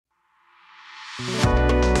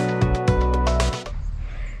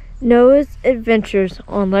Noah's Adventures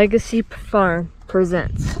on Legacy Farm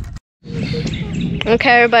presents.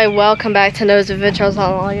 Okay, everybody, welcome back to Noah's Adventures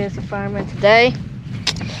on Legacy Farm. And today,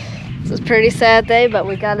 it's a pretty sad day, but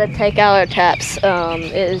we gotta take out our taps. It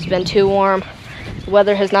has been too warm. The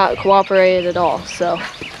weather has not cooperated at all, so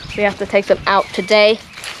we have to take them out today.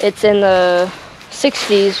 It's in the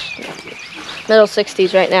 60s, middle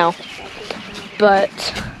 60s right now, but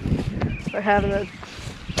we're having to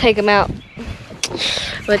take them out,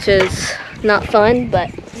 which is not fun, but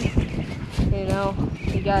you know,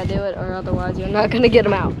 you gotta do it or otherwise you're not gonna get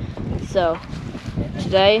them out. So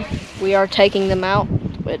today we are taking them out,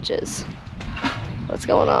 which is what's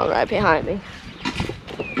going on right behind me.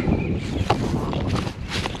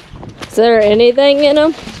 Is there anything in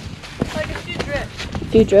them? Like a few drips. A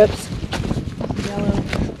few drips.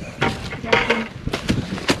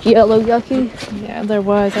 Yellow yucky? Yeah, there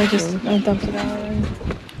was. I dumped it out already.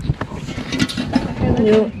 Okay,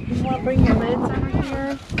 Yep. you want to bring your lids over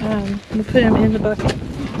here? We put them in the bucket.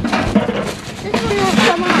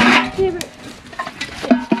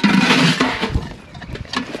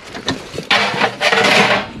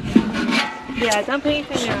 Yeah, dump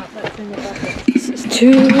anything out that's in the bucket. This is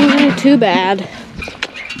too bad.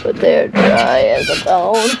 But they're dry as a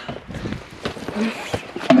bone.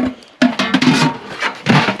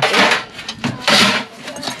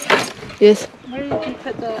 Yes. Where did you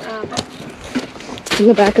put the In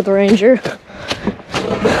the back of the Ranger.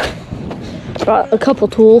 Brought a couple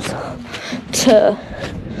tools to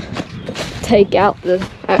take out the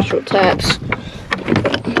actual taps.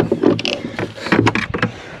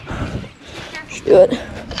 Let's do it.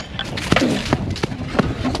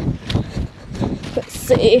 Let's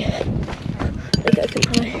see. I think I can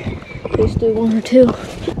probably at least do one or two.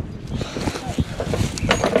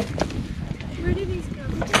 Where do these go?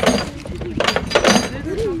 These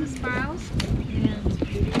are called the Spouts.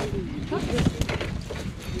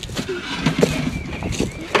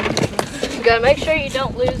 You gotta make sure you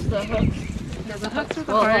don't lose the hooks. Yeah, the hooks are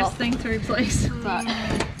the hardest thing to replace. But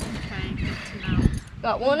Okay, good to know.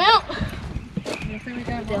 got one out We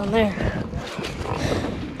got down there.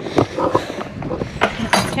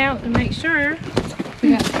 count and make sure. We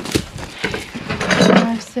got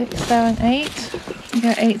 5, 6, 7, 8. We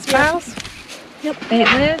got 8 spouts. Yep. 8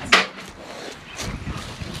 lids.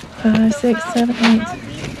 5, 6, 7, 8.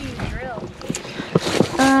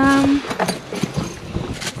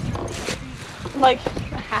 Like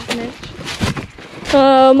a half an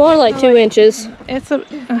inch. More like 2 inches. It's a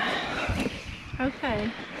okay.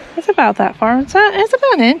 It's about that far. It's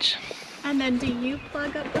about an inch. And then do you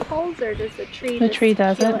plug up the holes or does the tree The tree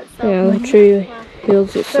does heal it. itself? Yeah, the tree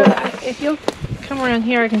heals So itself. if you'll come around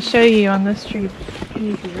here, I can show you on this tree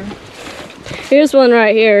easier. Here's one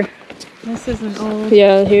right here. This is an old.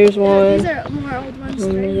 Yeah, here's Yeah, one. these are more old ones.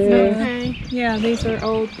 One Right? there. Okay. Yeah, these are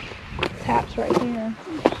old taps right here.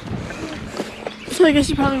 So I guess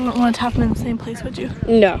you probably wouldn't want to tap them in the same place, would you?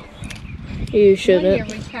 No, you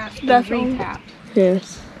shouldn't. That's re-tapped.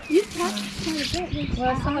 Yes. You tapped quite a bit.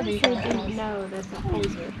 Well, some of these didn't know that the holes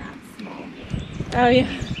were that small. Oh yeah.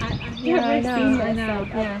 Yeah, I know. I know. Up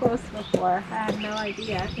Yeah. close before. I had no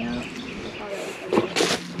idea.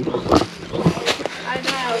 I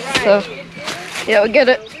know, right? So, yeah, we'll get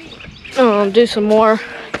it. Do some more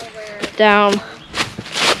down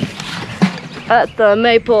at the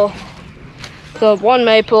maple, the one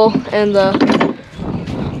maple and the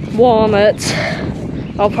walnuts.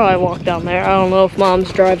 I'll probably walk down there. I don't know if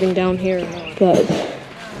Mom's driving down here or not, but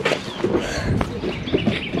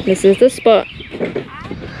this is the spot.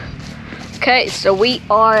 Okay, so we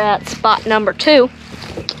are at spot number 2,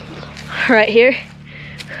 right here.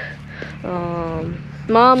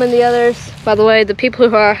 Mom and the others, by the way, the people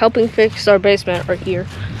who are helping fix our basement are here.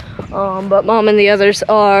 But Mom and the others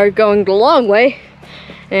are going the long way,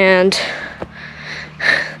 and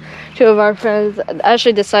 2 of our friends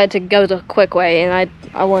actually decided to go the quick way, and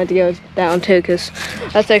I wanted to go down too, because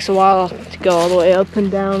that takes a while to go all the way up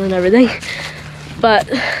and down and everything. But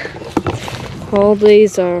all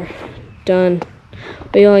these are done.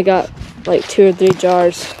 We only got like 2 or 3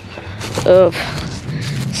 jars of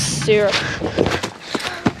syrup.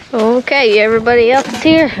 Okay, everybody else is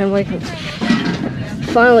here, and we can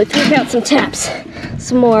finally take out some taps.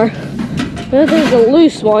 Some more. There's a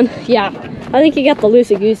loose one. Yeah, I think you got the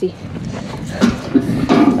loosey-goosey.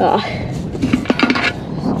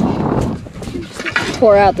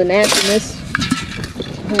 Pour out the nastiness.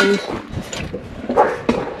 And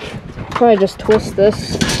probably just twist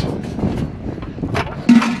this.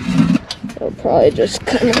 It'll probably just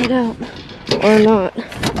come right out. Or not.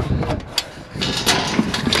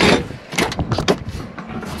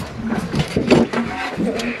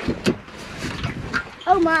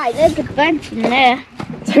 Hi, there's a bunch in there.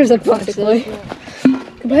 There's a bunch of glue.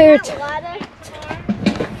 Come here. Okay.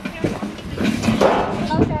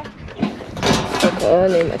 Okay, I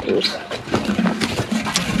need my tools.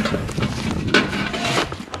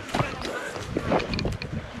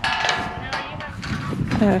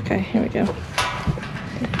 Okay, here we go.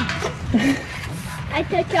 I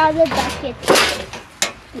took all the buckets.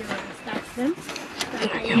 You want to stack them?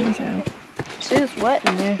 So, See, it's wet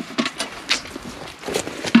in there.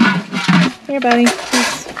 here, buddy.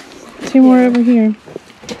 There's 2 more over here.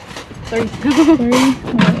 3. 3? Oh,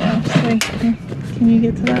 yeah, 3. Here. Can you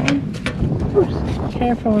get to that one?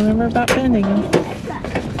 Careful, remember about bending them.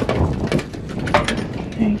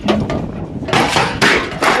 There you go.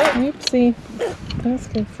 Oopsie. That's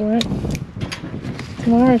good for it.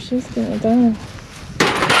 Tomorrow she's getting it done.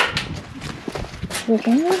 Look,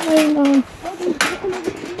 I'm not waiting on.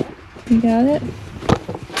 You got it?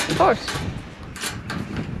 Of course.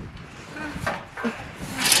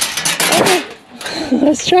 I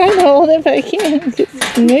was trying to hold it, but I can't.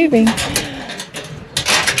 It's moving.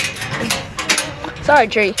 Sorry,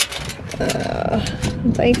 tree.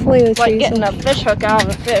 Thankfully, the It's like trees getting a fish hook out of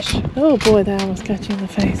a fish. Oh boy, that almost got you in the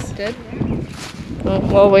face. Did?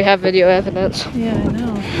 Well, we have video evidence. Yeah, I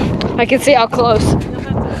know. I can see how close. You'll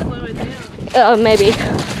have to slow it down. Maybe.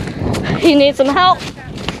 He needs some help. I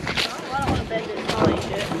don't want to bend it. I'll eat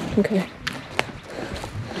it. Okay.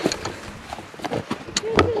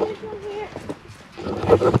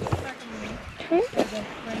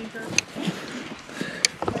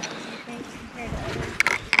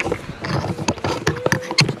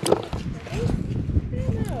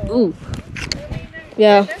 Ooh.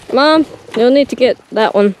 Yeah, Mom, you'll need to get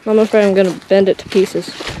that one. I'm afraid I'm gonna bend it to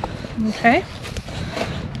pieces. Okay.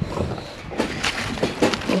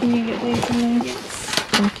 Can you get these in there? Yes.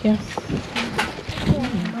 Thank you.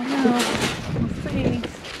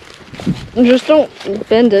 We'll see. Just don't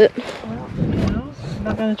bend it. Well, no, I'm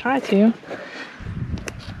not gonna try to.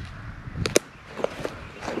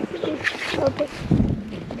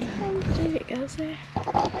 There it goes there.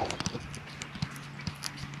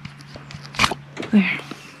 There.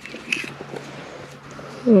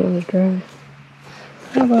 Oh, it's dry.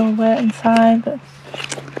 A little wet inside, but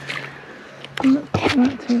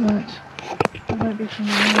not too much. It might be from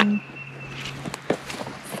the rain.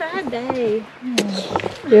 Sad day.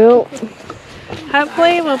 Yep.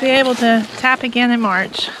 Hopefully we'll be able to tap again in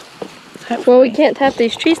March. Well, we can't tap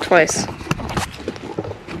these trees twice.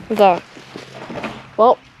 So,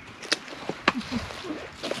 well,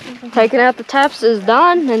 taking out the taps is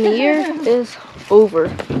done and the year is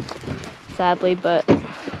over, sadly, but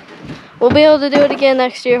we'll be able to do it again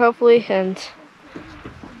next year, hopefully, and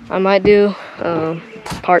I might do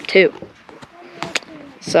part 2.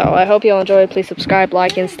 So I hope you all enjoyed. Please subscribe,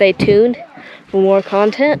 like, and stay tuned for more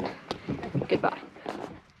content. Goodbye.